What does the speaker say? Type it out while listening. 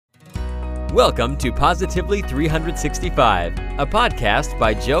Welcome to Positively 365, a podcast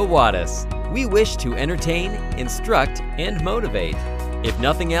by Joe Wattis. We wish to entertain, instruct, and motivate. If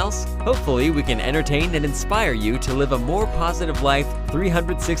nothing else, hopefully we can entertain and inspire you to live a more positive life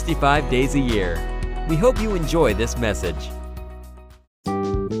 365 days a year. We hope you enjoy this message.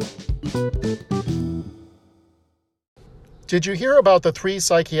 Did you hear about the 3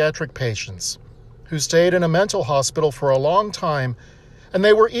 psychiatric patients who stayed in a mental hospital for a long time and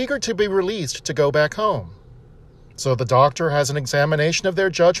they were eager to be released to go back home? So the doctor has an examination of their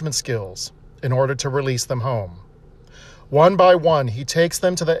judgment skills in order to release them home. One by one, he takes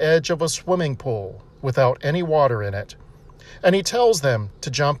them to the edge of a swimming pool without any water in it, and he tells them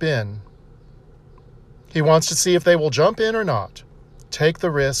to jump in. He wants to see if they will jump in or not, take the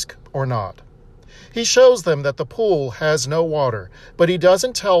risk or not. He shows them that the pool has no water, but he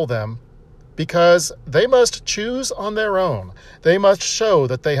doesn't tell them because they must choose on their own. They must show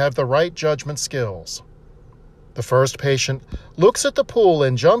that they have the right judgment skills. The first patient looks at the pool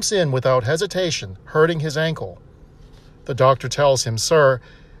and jumps in without hesitation, hurting his ankle. The doctor tells him, "Sir,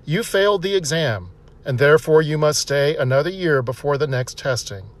 you failed the exam, and therefore you must stay another year before the next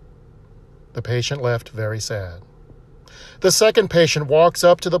testing." The patient left very sad. The second patient walks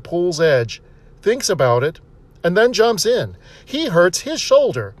up to the pool's edge, thinks about it, and then jumps in. He hurts his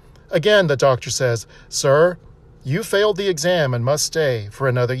shoulder. Again, the doctor says, "Sir, you failed the exam and must stay for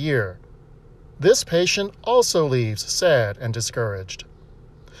another year." This patient also leaves sad and discouraged.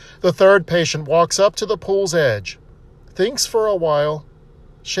 The third patient walks up to the pool's edge, thinks for a while,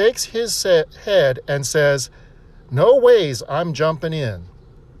 shakes his head and says, "No ways I'm jumping in."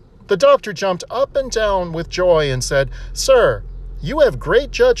 The doctor jumped up and down with joy and said, "Sir, you have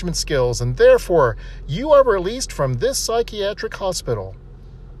great judgment skills and therefore you are released from this psychiatric hospital."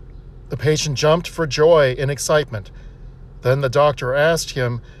 The patient jumped for joy and excitement. Then the doctor asked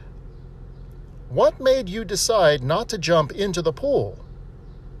him, "What made you decide not to jump into the pool?"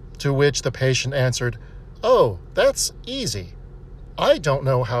 To which the patient answered, "Oh, that's easy. I don't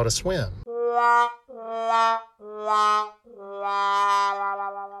know how to swim."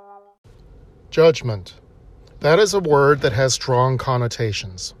 Judgment. That is a word that has strong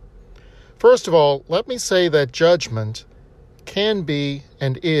connotations. First of all, let me say that judgment can be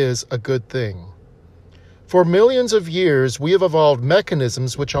and is a good thing. For millions of years, we have evolved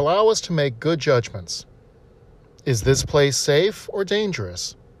mechanisms which allow us to make good judgments. Is this place safe or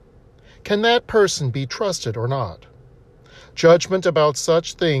dangerous? Can that person be trusted or not? Judgment about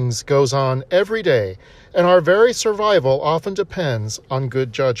such things goes on every day, and our very survival often depends on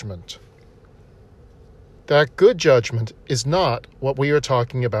good judgment. That good judgment is not what we are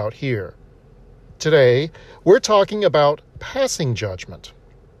talking about here. Today, we're talking about passing judgment.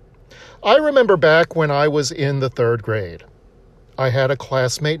 I remember back when I was in the 3rd grade. I had a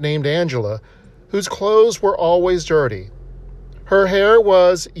classmate named Angela whose clothes were always dirty. Her hair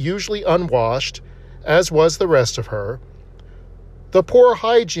was usually unwashed, as was the rest of her. The poor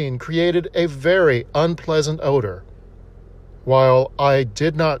hygiene created a very unpleasant odor. While I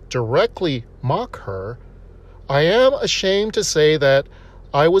did not directly mock her, I am ashamed to say that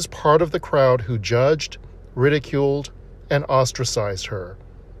I was part of the crowd who judged, ridiculed, and ostracized her.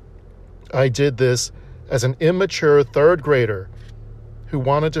 I did this as an immature 3rd grader who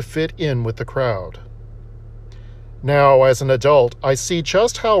wanted to fit in with the crowd. Now, as an adult, I see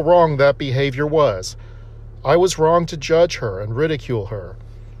just how wrong that behavior was. I was wrong to judge her and ridicule her.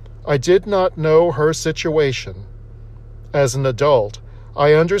 I did not know her situation. As an adult,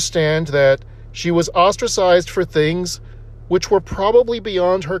 I understand that she was ostracized for things which were probably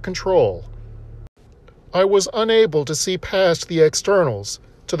beyond her control. I was unable to see past the externals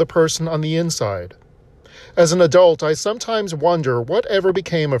to the person on the inside. As an adult, I sometimes wonder what ever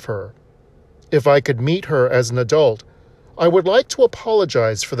became of her. If I could meet her as an adult, I would like to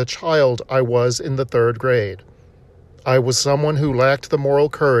apologize for the child I was in the 3rd grade. I was someone who lacked the moral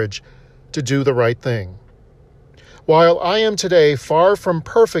courage to do the right thing. While I am today far from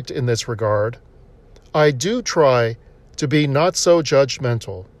perfect in this regard, I do try to be not so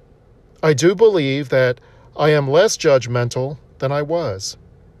judgmental. I do believe that I am less judgmental than I was.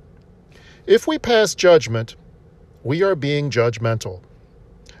 If we pass judgment, we are being judgmental.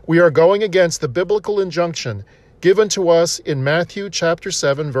 We are going against the biblical injunction given to us in Matthew chapter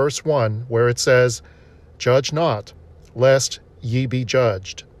 7, verse 1, where it says, "Judge not, lest ye be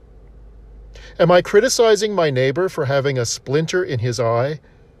judged." Am I criticizing my neighbor for having a splinter in his eye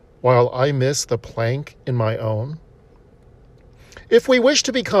while I miss the plank in my own? If we wish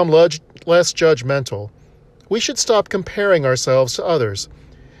to become less judgmental, we should stop comparing ourselves to others.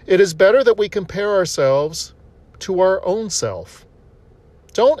 It is better that we compare ourselves to our own self.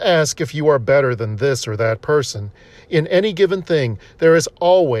 Don't ask if you are better than this or that person. In any given thing, there is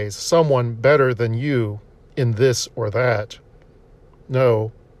always someone better than you in this or that.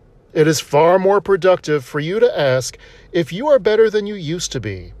 No, it is far more productive for you to ask if you are better than you used to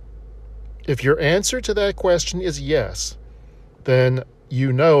be. If your answer to that question is yes, then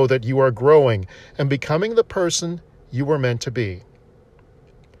you know that you are growing and becoming the person you were meant to be.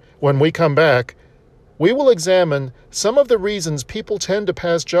 When we come back, we will examine some of the reasons people tend to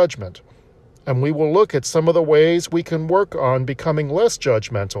pass judgment, and we will look at some of the ways we can work on becoming less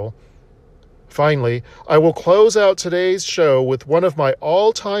judgmental. Finally, I will close out today's show with one of my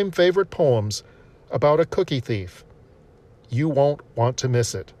all-time favorite poems about a cookie thief. You won't want to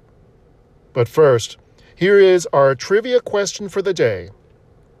miss it. But first, here is our trivia question for the day.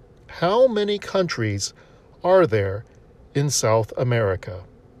 How many countries are there in South America?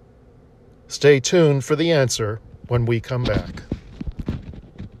 Stay tuned for the answer when we come back.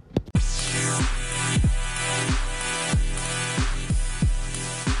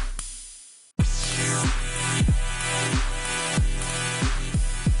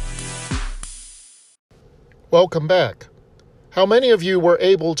 Welcome back. How many of you were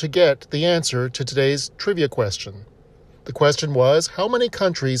able to get the answer to today's trivia question? The question was, how many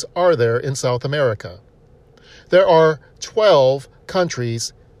countries are there in South America? There are 12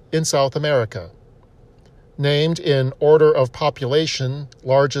 countries in South America. Named in order of population,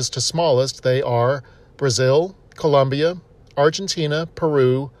 largest to smallest, they are Brazil, Colombia, Argentina,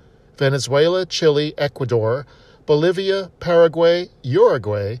 Peru, Venezuela, Chile, Ecuador, Bolivia, Paraguay,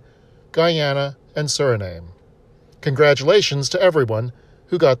 Uruguay, Guyana, and Suriname. Congratulations to everyone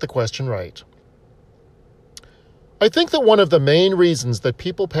who got the question right. I think that one of the main reasons that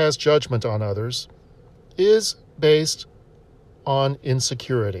people pass judgment on others is based on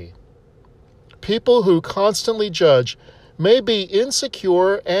insecurity. People who constantly judge may be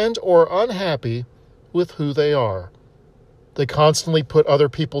insecure and or unhappy with who they are. They constantly put other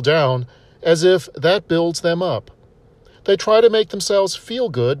people down as if that builds them up. They try to make themselves feel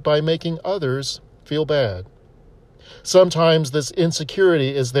good by making others feel bad. Sometimes this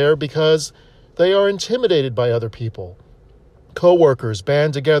insecurity is there because they are intimidated by other people. Coworkers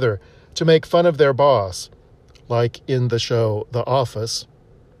band together to make fun of their boss, like in the show The Office.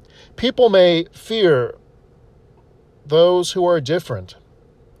 People may fear those who are different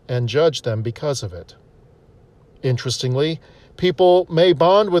and judge them because of it. Interestingly, people may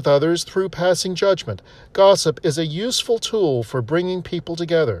bond with others through passing judgment. Gossip is a useful tool for bringing people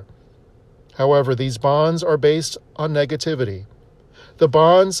together. However, these bonds are based on negativity. The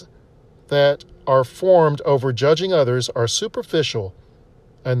bonds that are formed over judging others are superficial,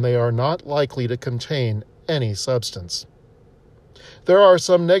 and they are not likely to contain any substance. There are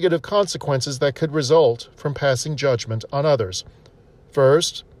some negative consequences that could result from passing judgment on others.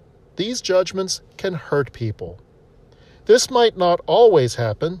 First, these judgments can hurt people. This might not always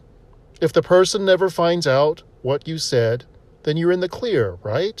happen. If the person never finds out what you said, then you're in the clear,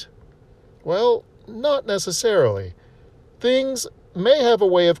 right? Well, not necessarily. Things may have a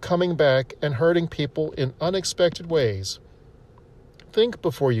way of coming back and hurting people in unexpected ways. Think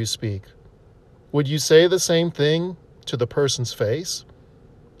before you speak. Would you say the same thing to the person's face?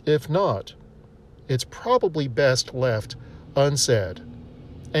 If not, it's probably best left unsaid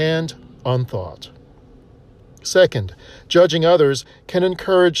and unthought. Second, judging others can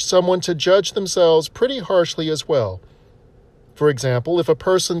encourage someone to judge themselves pretty harshly as well. For example, if a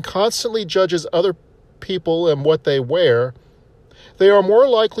person constantly judges other people and what they wear, they are more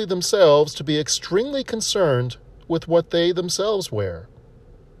likely themselves to be extremely concerned with what they themselves wear.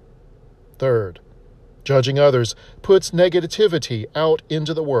 Third, judging others puts negativity out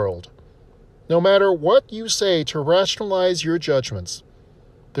into the world. No matter what you say to rationalize your judgments,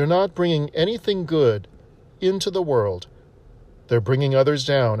 they're not bringing anything good into the world. They're bringing others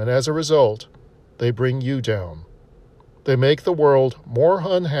down, and as a result, they bring you down. They make the world more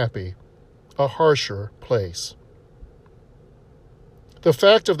unhappy, a harsher place. The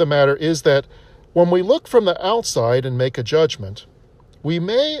fact of the matter is that when we look from the outside and make a judgment, we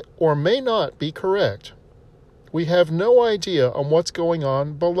may or may not be correct. We have no idea on what's going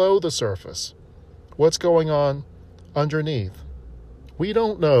on below the surface, what's going on underneath. We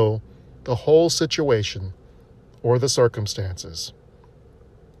don't know the whole situation or the circumstances.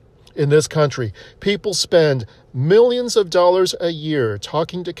 In this country, people spend millions of dollars a year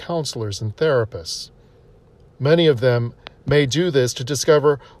talking to counselors and therapists. Many of them may do this to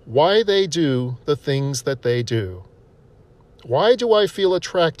discover why they do the things that they do. Why do I feel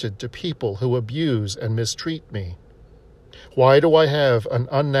attracted to people who abuse and mistreat me? Why do I have an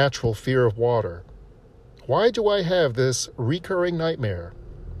unnatural fear of water? Why do I have this recurring nightmare?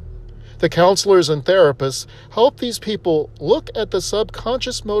 The counselors and therapists help these people look at the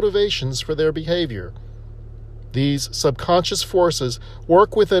subconscious motivations for their behavior. These subconscious forces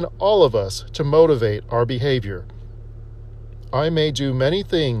work within all of us to motivate our behavior. I may do many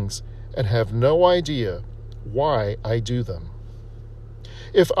things and have no idea why I do them.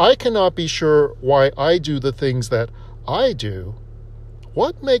 If I cannot be sure why I do the things that I do,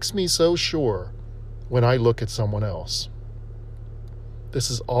 what makes me so sure when I look at someone else? This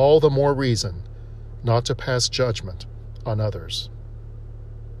is all the more reason not to pass judgment on others.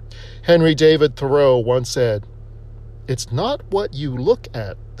 Henry David Thoreau once said, "It's not what you look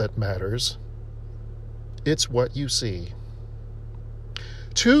at that matters, it's what you see."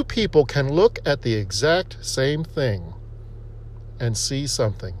 Two people can look at the exact same thing and see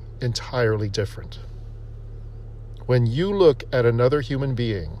something entirely different. When you look at another human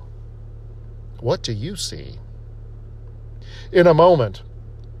being, what do you see? In a moment,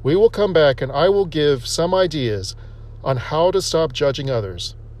 we will come back and I will give some ideas on how to stop judging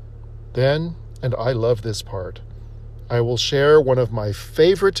others. Then, and I love this part, I will share one of my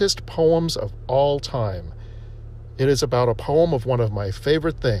favoritist poems of all time. It is about a poem of one of my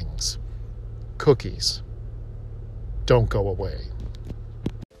favorite things, cookies. Don't go away.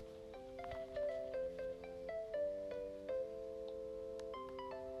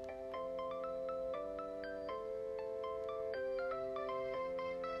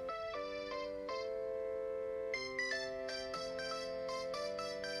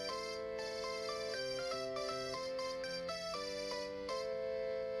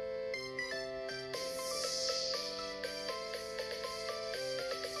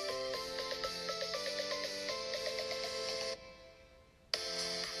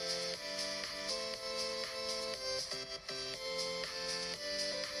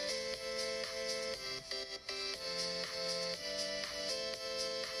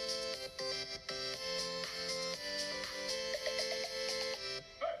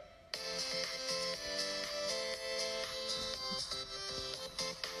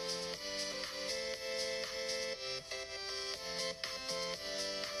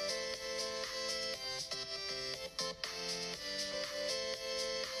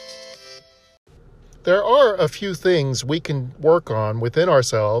 There are a few things we can work on within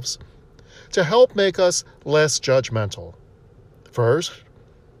ourselves to help make us less judgmental. First,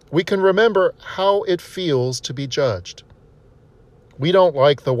 we can remember how it feels to be judged. We don't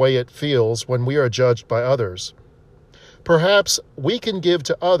like the way it feels when we are judged by others. Perhaps we can give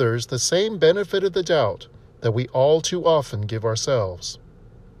to others the same benefit of the doubt that we all too often give ourselves.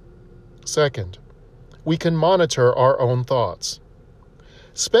 Second, we can monitor our own thoughts.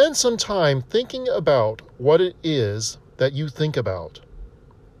 Spend some time thinking about what it is that you think about.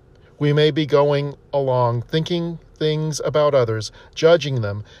 We may be going along thinking things about others, judging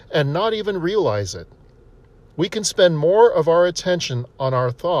them, and not even realize it. We can spend more of our attention on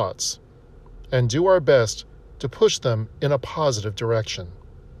our thoughts and do our best to push them in a positive direction.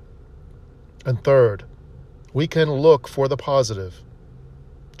 And third, we can look for the positive.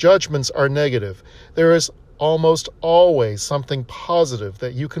 Judgments are negative. There is almost always something positive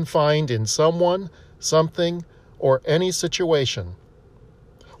that you can find in someone, something, or any situation.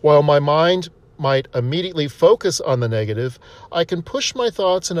 While my mind might immediately focus on the negative, I can push my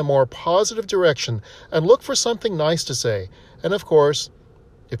thoughts in a more positive direction and look for something nice to say. And of course,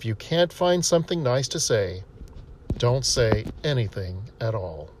 if you can't find something nice to say, don't say anything at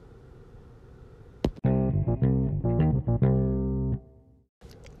all.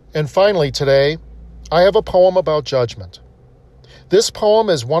 And finally today, I have a poem about judgment. This poem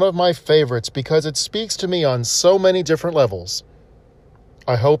is one of my favorites because it speaks to me on so many different levels.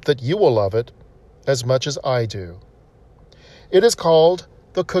 I hope that you will love it as much as I do. It is called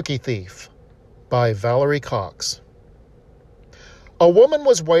The Cookie Thief by Valerie Cox. A woman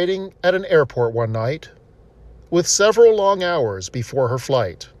was waiting at an airport one night with several long hours before her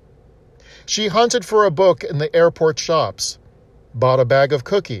flight. She hunted for a book in the airport shops, bought a bag of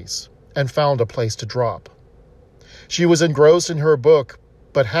cookies, and found a place to drop. She was engrossed in her book,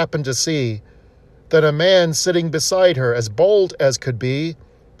 but happened to see that a man sitting beside her, as bold as could be,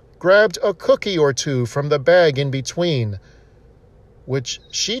 grabbed a cookie or two from the bag in between, which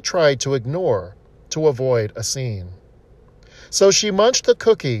she tried to ignore to avoid a scene. So she munched the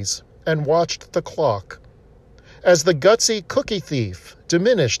cookies and watched the clock as the gutsy cookie thief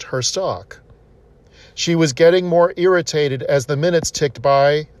diminished her stock. She was getting more irritated as the minutes ticked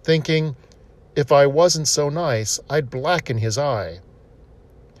by, thinking, if I wasn't so nice, I'd blacken his eye.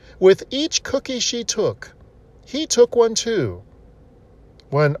 With each cookie she took, he took one too.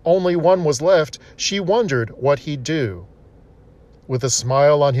 When only one was left, she wondered what he'd do. with a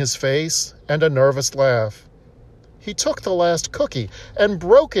smile on his face and a nervous laugh. He took the last cookie and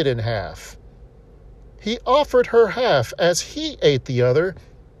broke it in half. He offered her half as he ate the other.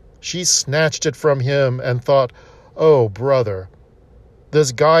 She snatched it from him and thought, "Oh, brother,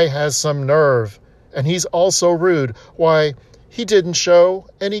 this guy has some nerve, and he's also rude. Why, he didn't show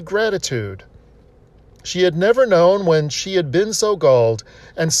any gratitude." She had never known when she had been so galled,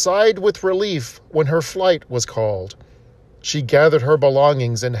 and sighed with relief when her flight was called. She gathered her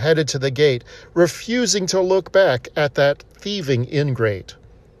belongings and headed to the gate, refusing to look back at that thieving ingrate.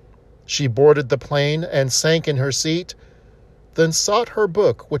 She boarded the plane and sank in her seat, then sought her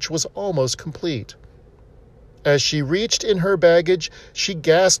book, which was almost complete. As she reached in her baggage, she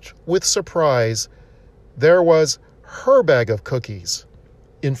gasped with surprise. There was her bag of cookies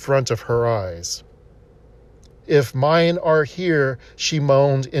in front of her eyes. "If mine are here," she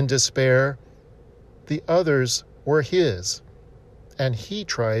moaned in despair, "the others were his, and he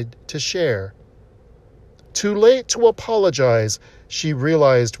tried to share." Too late to apologize, she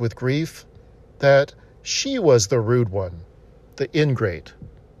realized with grief that she was the rude one, the ingrate,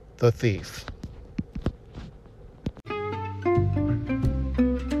 the thief.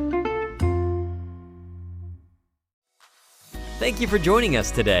 Thank you for joining us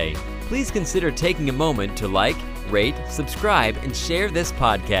today. Please consider taking a moment to like, rate, subscribe, and share this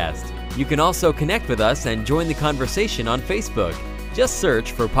podcast. You can also connect with us and join the conversation on Facebook. Just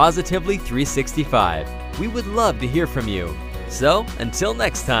search for Positively 365. We would love to hear from you. So, until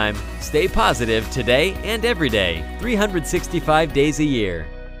next time, stay positive today and every day, 365 days a year.